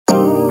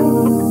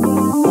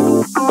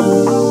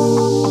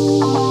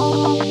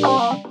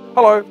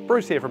Hello,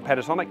 Bruce here from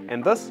Panasonic,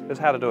 and this is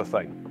how to do a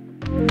thing.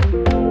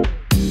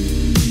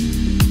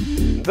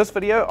 In this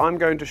video, I'm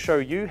going to show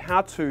you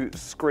how to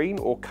screen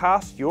or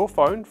cast your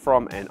phone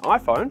from an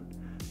iPhone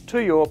to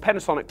your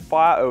Panasonic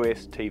Fire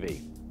OS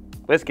TV.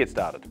 Let's get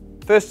started.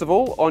 First of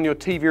all, on your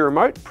TV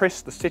remote,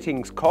 press the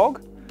settings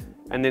cog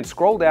and then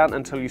scroll down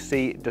until you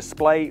see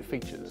display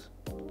features.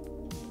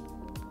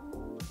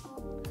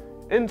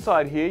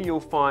 Inside here,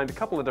 you'll find a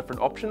couple of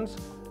different options.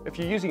 If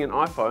you're using an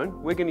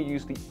iPhone, we're going to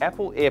use the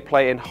Apple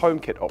AirPlay and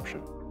HomeKit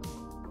option.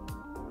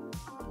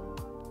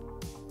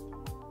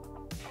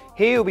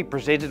 Here you'll be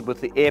presented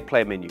with the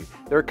AirPlay menu.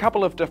 There are a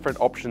couple of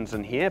different options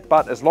in here,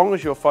 but as long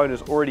as your phone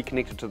is already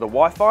connected to the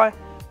Wi-Fi,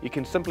 you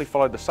can simply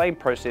follow the same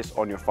process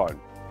on your phone.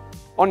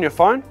 On your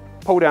phone,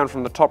 pull down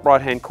from the top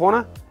right-hand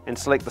corner and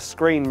select the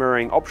screen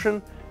mirroring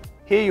option.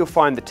 Here you'll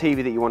find the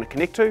TV that you want to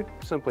connect to.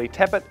 Simply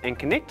tap it and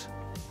connect.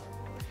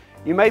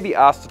 You may be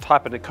asked to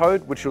type in a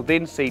code which you'll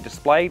then see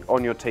displayed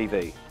on your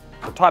TV.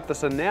 So type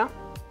this in now.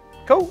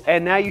 Cool,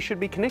 and now you should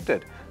be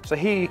connected. So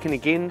here you can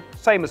again,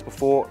 same as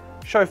before,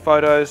 show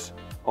photos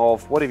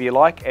of whatever you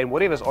like, and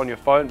whatever's on your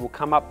phone will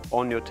come up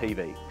on your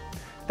TV.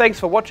 Thanks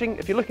for watching.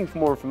 If you're looking for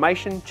more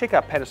information, check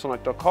out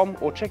Panasonic.com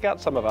or check out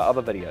some of our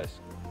other videos.